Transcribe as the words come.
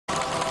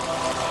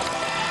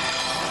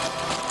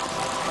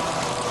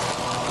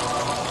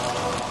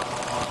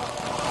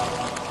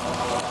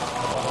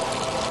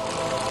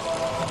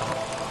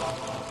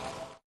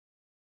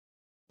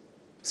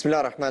بسم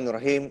الله الرحمن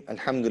الرحيم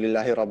الحمد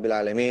لله رب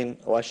العالمين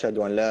وأشهد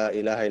أن لا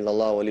إله إلا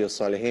الله ولي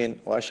الصالحين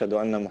وأشهد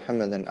أن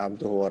محمدا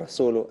عبده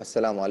ورسوله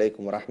السلام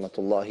عليكم ورحمة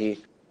الله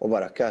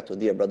وبركاته.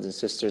 Dear brothers and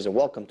sisters, and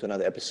welcome to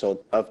another episode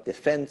of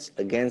Defense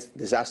Against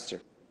Disaster.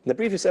 In the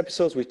previous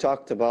episodes we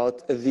talked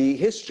about the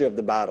history of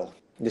the battle,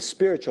 the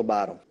spiritual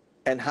battle,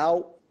 and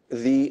how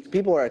the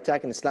people who are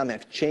attacking Islam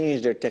have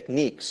changed their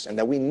techniques and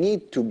that we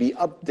need to be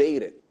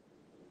updated.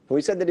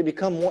 We said that they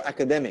become more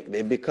academic.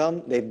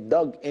 They've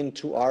dug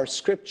into our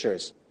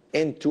scriptures,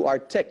 into our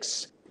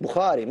texts.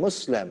 Bukhari,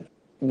 Muslim,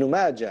 Ibn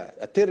Majah,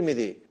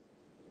 At-Tirmidhi,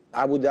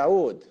 Abu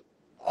Dawood,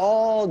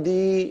 all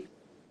the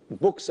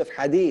books of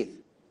hadith,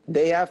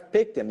 they have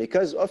picked them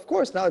because, of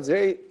course, now it's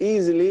very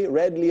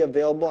readily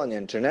available on the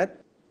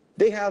internet.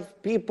 They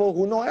have people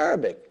who know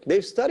Arabic.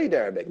 They've studied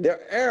Arabic.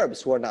 They're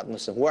Arabs who are not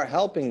Muslim, who are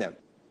helping them.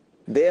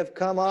 They have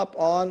come up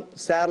on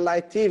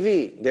satellite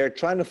TV. They're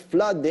trying to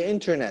flood the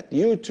internet,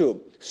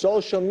 YouTube,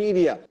 social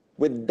media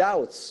with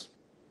doubts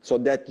so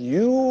that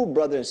you,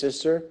 brother and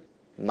sister,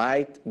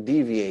 might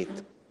deviate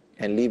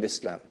and leave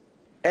Islam.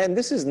 And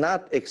this is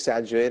not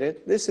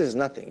exaggerated. This is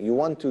nothing. You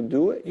want to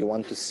do it, you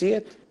want to see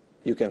it,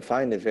 you can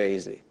find it very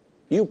easily.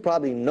 You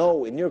probably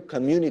know in your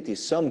community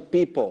some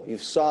people, you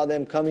saw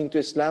them coming to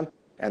Islam,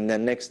 and the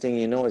next thing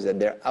you know is that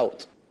they're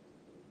out.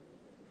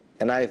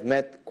 And I've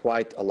met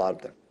quite a lot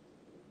of them.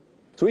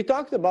 So we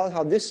talked about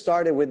how this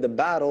started with the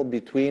battle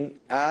between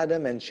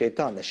Adam and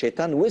Shaitan. The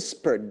Shaitan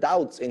whispered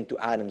doubts into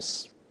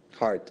Adam's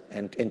heart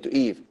and into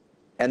Eve.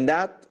 And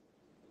that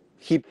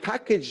he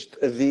packaged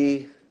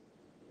the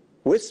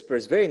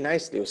whispers very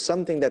nicely. It was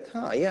something that,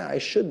 yeah, I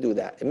should do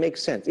that. It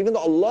makes sense. Even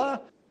though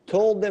Allah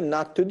told them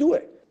not to do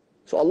it.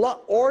 So Allah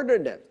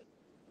ordered them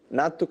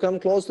not to come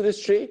close to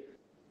this tree.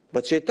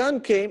 But Shaitan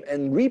came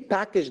and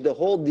repackaged the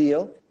whole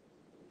deal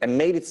and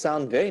made it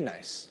sound very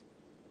nice.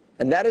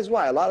 And that is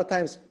why a lot of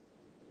times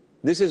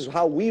this is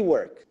how we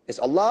work. Is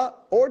Allah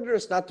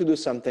orders us not to do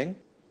something,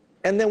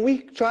 and then we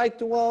try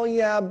to, well,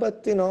 yeah,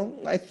 but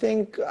I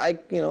think I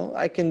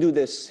can do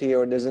this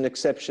here, or there's an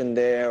exception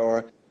there,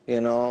 or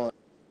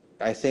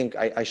I think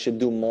I should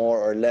do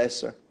more or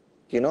less, or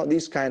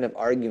these kind of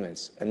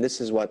arguments. And this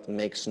is what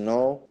makes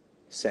no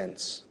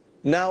sense.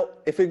 Now,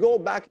 if we go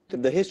back to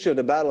the history of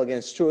the battle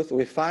against truth,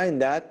 we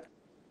find that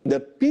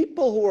the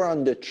people who are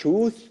on the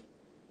truth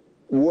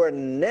were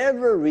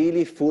never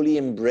really fully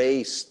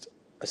embraced,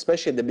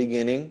 especially at the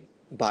beginning,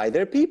 by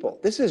their people.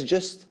 This is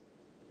just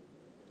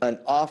an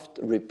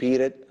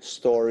oft-repeated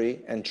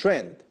story and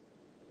trend.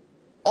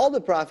 All the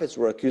prophets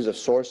were accused of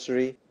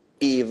sorcery,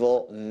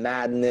 evil,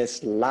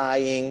 madness,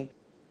 lying.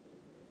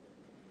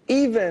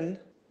 Even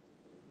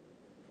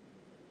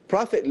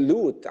Prophet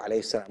Lut,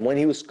 when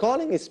he was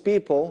calling his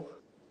people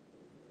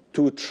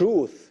to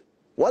truth,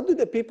 what do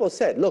the people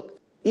say? Look,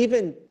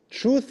 even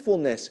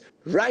truthfulness,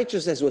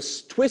 righteousness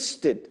was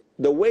twisted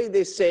the way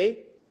they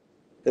say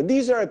that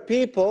these are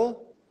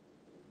people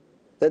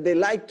that they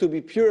like to be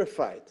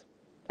purified.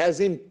 As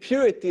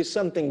impurity is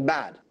something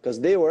bad, because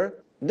they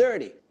were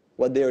dirty,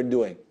 what they were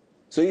doing.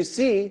 So you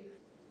see,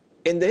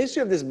 in the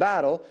history of this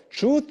battle,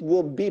 truth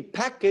will be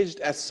packaged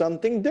as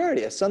something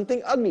dirty, as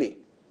something ugly.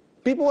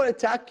 People will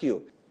attack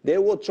you. They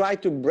will try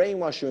to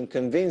brainwash you and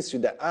convince you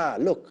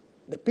that, look,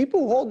 the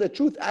people who hold the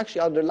truth actually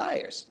are the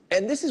liars.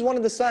 And this is one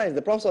of the signs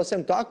the Prophet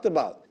ﷺ talked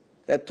about,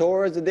 that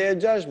towards the Day of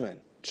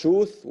Judgment,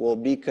 truth will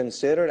be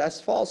considered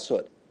as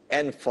falsehood,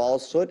 and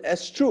falsehood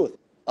as truth.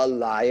 A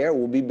liar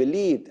will be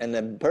believed, and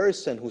a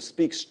person who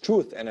speaks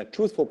truth and a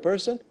truthful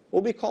person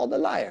will be called a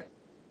liar.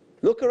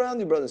 Look around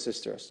you, brothers and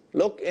sisters.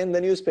 Look in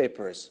the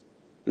newspapers.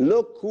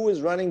 Look who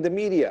is running the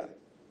media.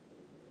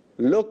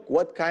 Look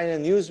what kind of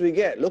news we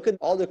get. Look at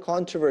all the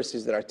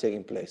controversies that are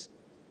taking place.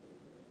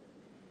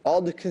 All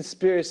the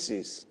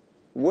conspiracies.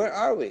 Where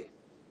are we?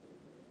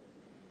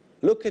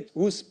 Look at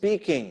who's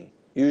speaking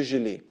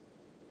usually,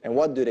 and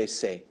what do they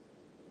say?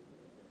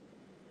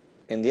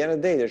 In the end of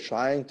the day, they're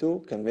trying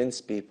to convince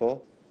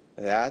people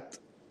that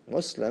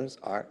Muslims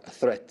are a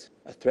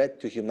threat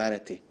to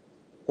humanity.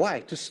 Why?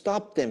 To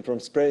stop them from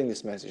spreading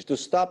this message, to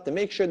stop them,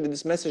 make sure that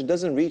this message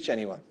doesn't reach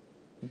anyone.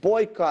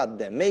 Boycott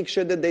them, make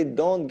sure that they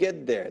don't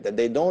get there, that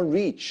they don't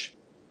reach.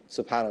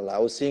 SubhanAllah, I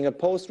was seeing a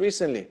post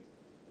recently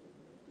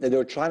that they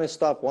were trying to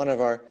stop one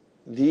of our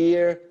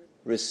dear,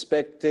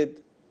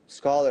 respected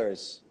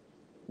scholars,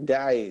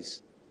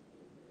 da'is.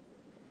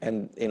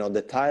 And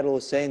the title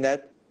was saying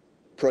that,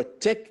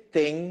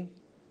 protecting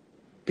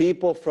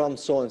people from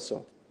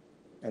so-and-so.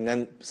 And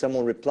then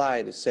someone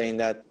replied saying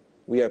that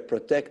we are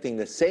protecting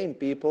the same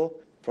people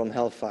from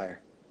hellfire.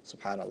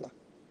 SubhanAllah.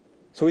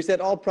 So we said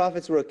all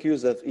prophets were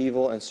accused of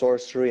evil and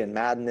sorcery and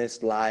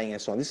madness, lying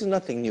and so on. This is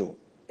nothing new.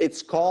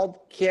 It's called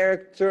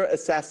character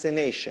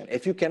assassination.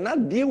 If you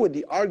cannot deal with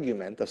the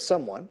argument of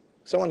someone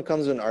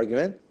comes with an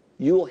argument,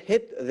 you will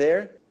hit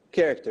their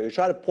character. You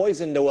try to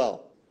poison the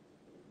well.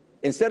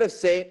 Instead of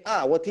saying,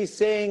 what he's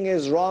saying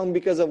is wrong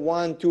because of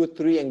 1, 2,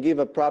 3, and give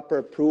a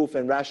proper proof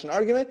and rational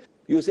argument,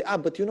 you say,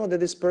 but you know that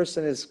this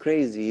person is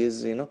crazy,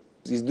 he's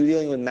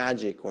dealing with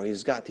magic, or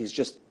he's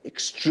just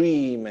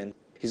extreme, and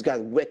he's got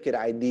wicked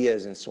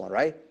ideas and so on,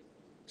 right?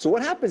 So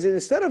what happens is,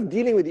 instead of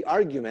dealing with the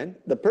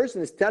argument, the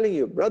person is telling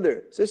you,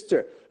 brother,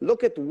 sister,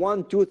 look at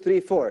 1, 2, 3,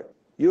 4.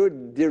 You're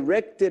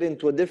directed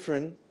into a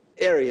different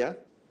area,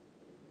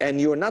 and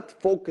you're not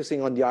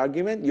focusing on the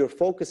argument, you're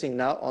focusing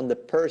now on the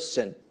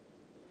person.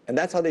 And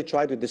that's how they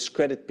try to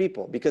discredit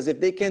people. Because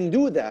if they can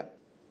do that,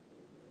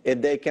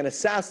 if they can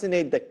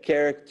assassinate the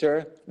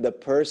character, the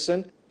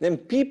person, then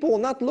people will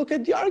not look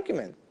at the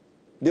argument.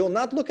 They will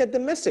not look at the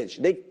message.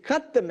 They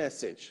cut the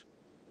message.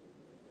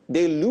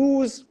 They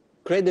lose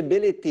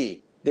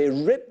credibility. They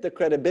rip the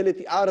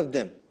credibility out of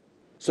them.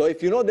 So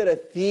if you know that a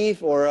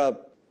thief or a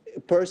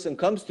person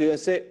comes to you and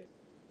say,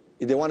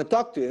 they want to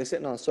talk to you, they say,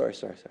 no, sorry.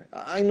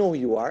 I know who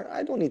you are.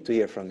 I don't need to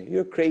hear from you.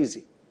 You're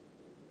crazy.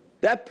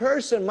 That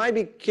person might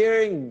be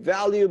carrying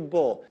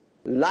valuable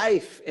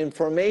life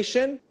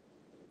information,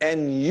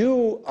 and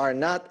you are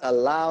not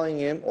allowing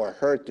him or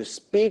her to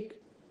speak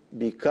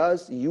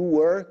because you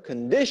were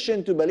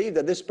conditioned to believe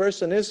that this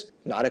person is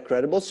not a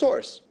credible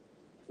source.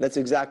 That's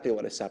exactly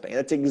what is happening.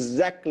 That's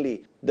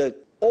exactly the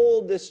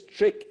oldest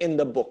trick in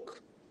the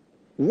book.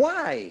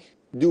 Why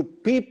do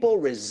people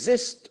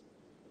resist?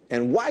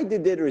 And why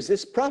did they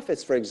resist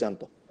prophets, for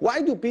example?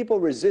 Why do people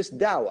resist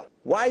dawa?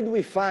 Why do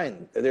we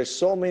find that there's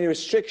so many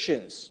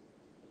restrictions?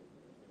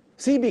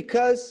 See,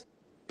 because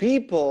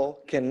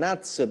people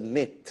cannot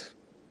submit.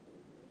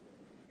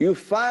 You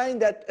find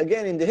that,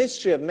 again, in the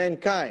history of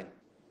mankind,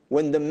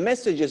 when the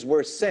messages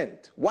were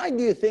sent, why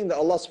do you think that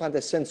Allah subhanahu wa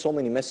ta'ala sent so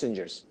many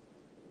messengers?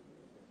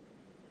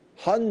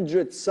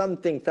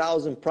 100-something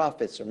thousand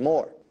prophets or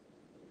more.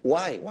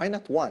 Why? Why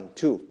not 1,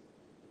 2?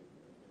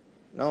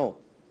 No.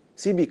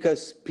 See,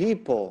 because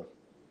people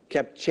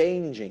kept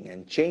changing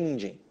and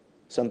changing.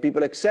 Some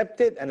people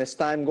accept it, and as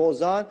time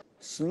goes on,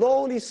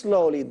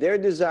 slowly, their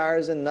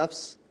desires and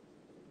nafs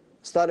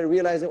started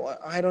realizing, well,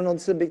 I don't know,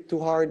 this is a bit too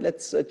hard.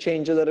 Let's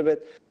change a little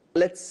bit.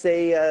 Let's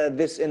say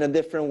this in a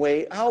different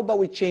way. How about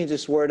we change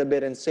this word a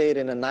bit and say it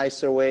in a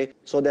nicer way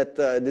so that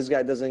this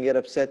guy doesn't get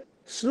upset?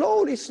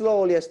 Slowly,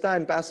 as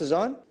time passes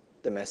on,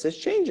 the message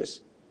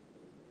changes.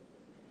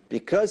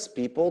 Because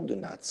people do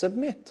not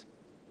submit.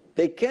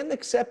 They can't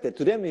accept it.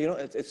 To them, you know,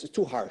 it's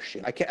too harsh.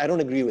 I don't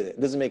agree with it.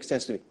 It doesn't make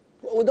sense to me.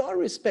 Well, with all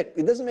respect,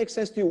 it doesn't make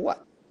sense to you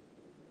what?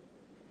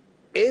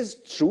 Is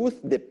truth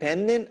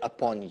dependent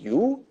upon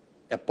you,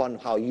 upon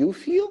how you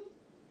feel?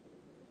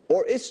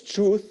 Or is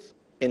truth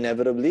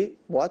inevitably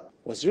what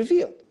was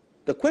revealed?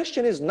 The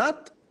question is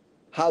not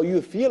how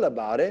you feel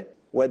about it,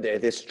 whether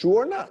it is true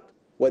or not,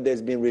 whether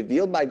it's been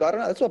revealed by God or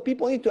not. That's what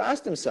people need to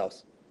ask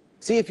themselves.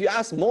 See, if you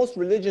ask most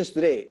religions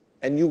today,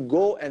 and you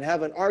go and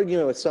have an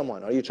argument with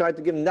someone, or you try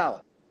to give them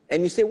dawah,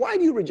 and you say, why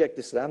do you reject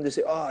Islam? They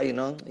say, oh, you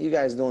know, you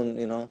guys don't,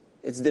 you know,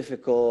 it's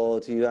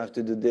difficult, you have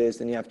to do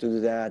this, and you have to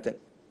do that. And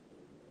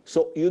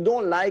so you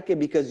don't like it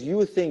because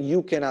you think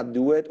you cannot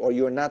do it, or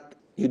you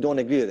don't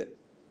agree with it.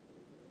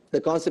 The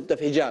concept of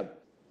hijab,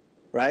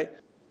 right?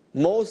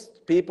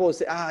 Most people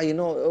say, you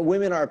know,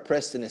 women are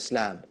oppressed in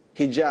Islam.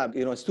 Hijab,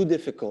 you know, it's too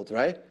difficult,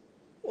 right?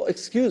 Well,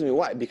 excuse me,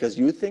 why? Because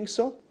you think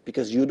so?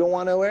 Because you don't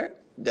want to wear it?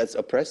 That's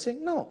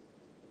oppressing? No.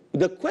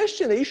 The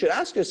question that you should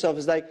ask yourself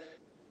is like,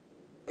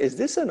 is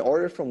this an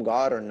order from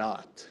God or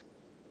not?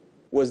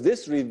 Was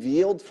this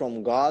revealed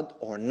from God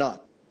or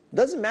not?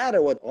 Doesn't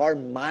matter what our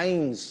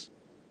minds,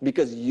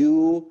 because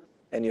you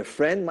and your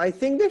friend might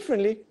think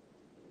differently,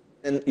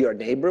 and your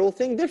neighbor will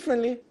think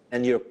differently,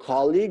 and your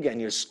colleague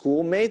and your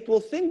schoolmate will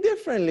think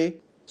differently.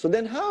 So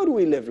then how do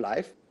we live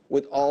life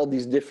with all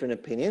these different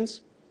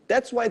opinions?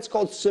 That's why it's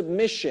called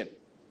submission.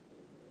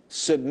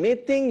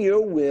 Submitting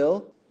your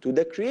will to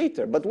the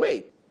Creator. But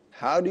wait.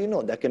 How do you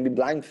know? That can be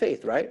blind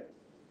faith, right?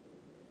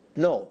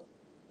 No.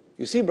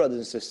 You see, brothers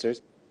and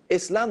sisters,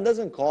 Islam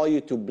doesn't call you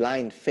to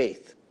blind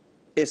faith.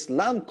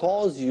 Islam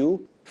calls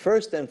you,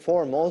 first and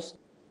foremost,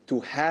 to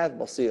have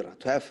basira,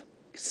 to have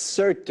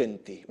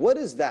certainty. What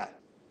is that?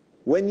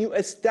 When you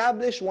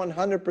establish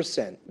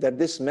 100% that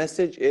this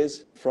message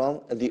is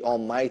from the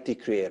Almighty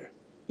Creator.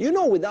 You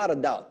know without a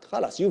doubt,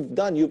 khalas,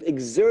 you've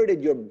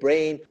exerted your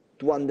brain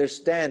to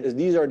understand that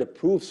these are the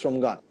proofs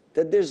from God.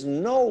 That there's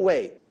no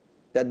way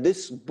that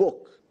this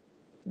book,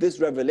 this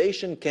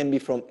revelation can be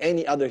from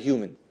any other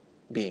human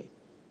being.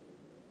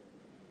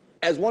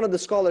 As one of the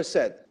scholars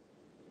said,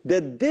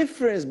 the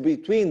difference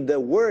between the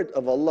word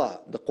of Allah,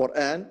 the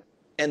Quran,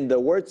 and the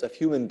words of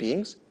human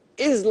beings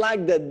is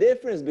like the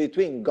difference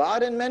between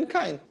God and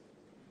mankind.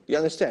 You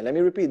understand? Let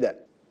me repeat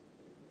that.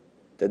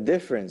 The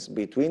difference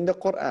between the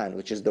Quran,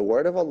 which is the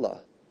word of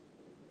Allah,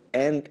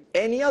 and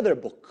any other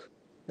book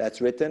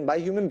that's written by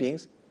human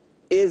beings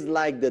is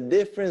like the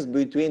difference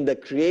between the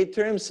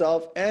Creator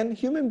Himself and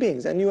human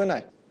beings, and you and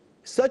I.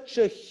 Such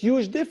a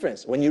huge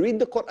difference. When you read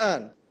the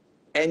Quran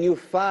and you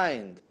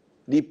find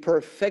the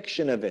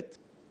perfection of it,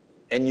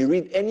 and you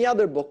read any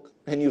other book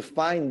and you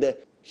find the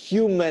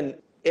human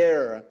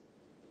error,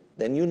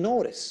 then you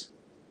notice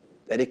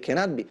that it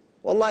cannot be.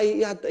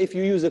 Wallahi, if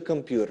you use a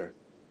computer,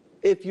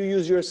 if you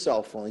use your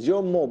cell phones,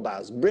 your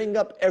mobiles, bring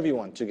up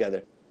everyone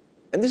together.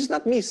 And this is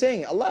not me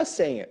saying it, Allah is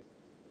saying it.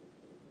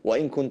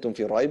 وَإِن كُنْتُمْ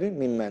فِي رَيْبٍ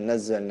مِمَّا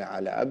نَزَّلْنَا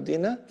عَلَى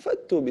عَبْدِنَا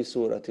فَأْتُوا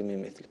بِسُورَةٍ مِّن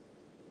مِثْلِهِ.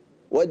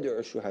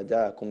 وَادْعُوا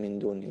شُهَدَاءَكُم مِّن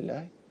دُونِ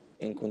اللَّهِ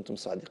إِن كُنتُمْ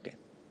صَادِقِينَ.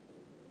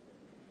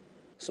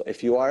 So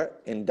if you are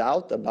in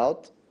doubt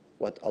about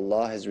what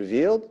Allah has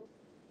revealed,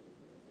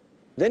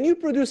 then you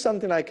produce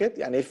something like it.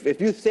 And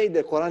if you say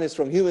the Quran is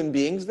from human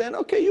beings, then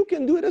okay, you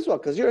can do it as well,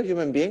 because you're a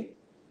human being.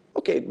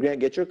 Okay,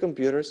 get your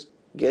computers,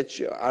 get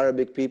your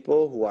Arabic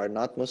people who are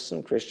not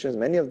Muslim, Christians,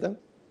 many of them,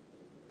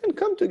 and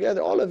come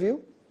together, all of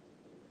you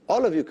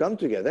come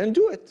together and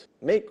do it.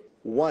 Make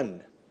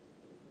one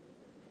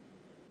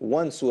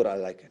surah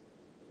like it,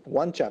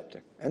 one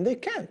chapter. And they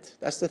can't.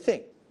 That's the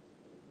thing.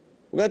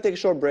 We're going to take a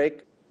short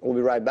break. We'll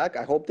be right back.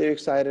 I hope that you're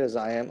excited as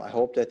I am. I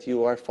hope that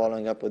you are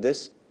following up with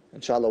this.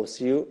 Inshallah, we'll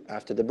see you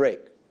after the break.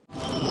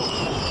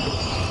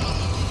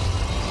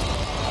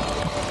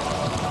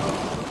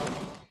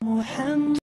 محمد